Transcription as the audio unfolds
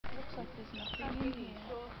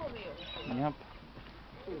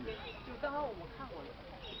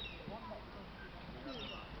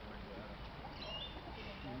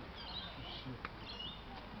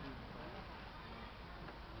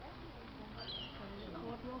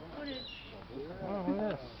Oh,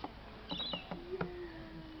 yes.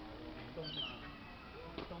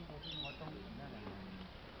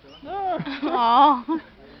 No! Aww.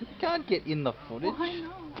 You can't get in the footage. Why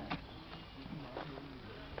not?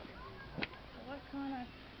 What kind of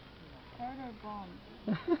photo bomb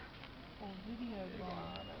or video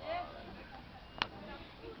bomb?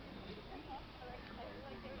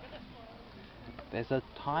 There's a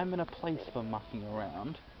time and a place for mucking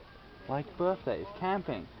around, like birthdays,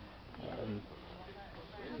 camping.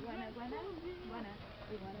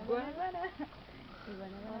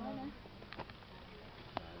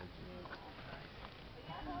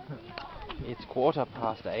 It's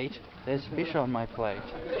 8:15. There's fish on my plate.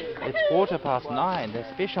 It's 9:15.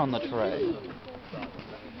 There's fish on the tray.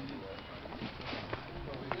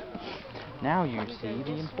 Now you see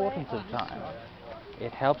the importance of time.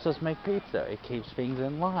 It helps us make pizza. It keeps things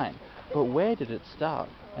in line. But where did it start?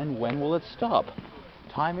 And when will it stop?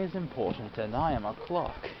 Time is important, and I am a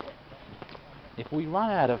clock. If we run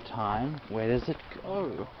out of time, where does it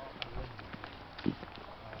go?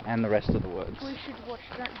 And the rest of the words. We should watch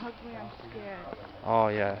Don't Hug Me, I'm Scared. Oh,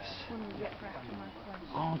 yes. When we get back to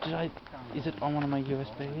my place. Oh, is it on one of my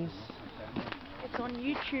USBs? It's on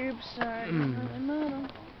YouTube, so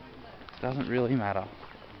it doesn't really matter.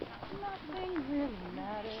 Doesn't really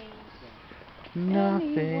matter. Nothing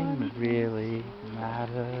really matters. Nothing really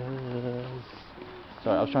matters.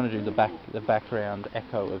 Sorry, I was trying to do the background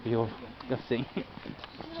echo of your singing.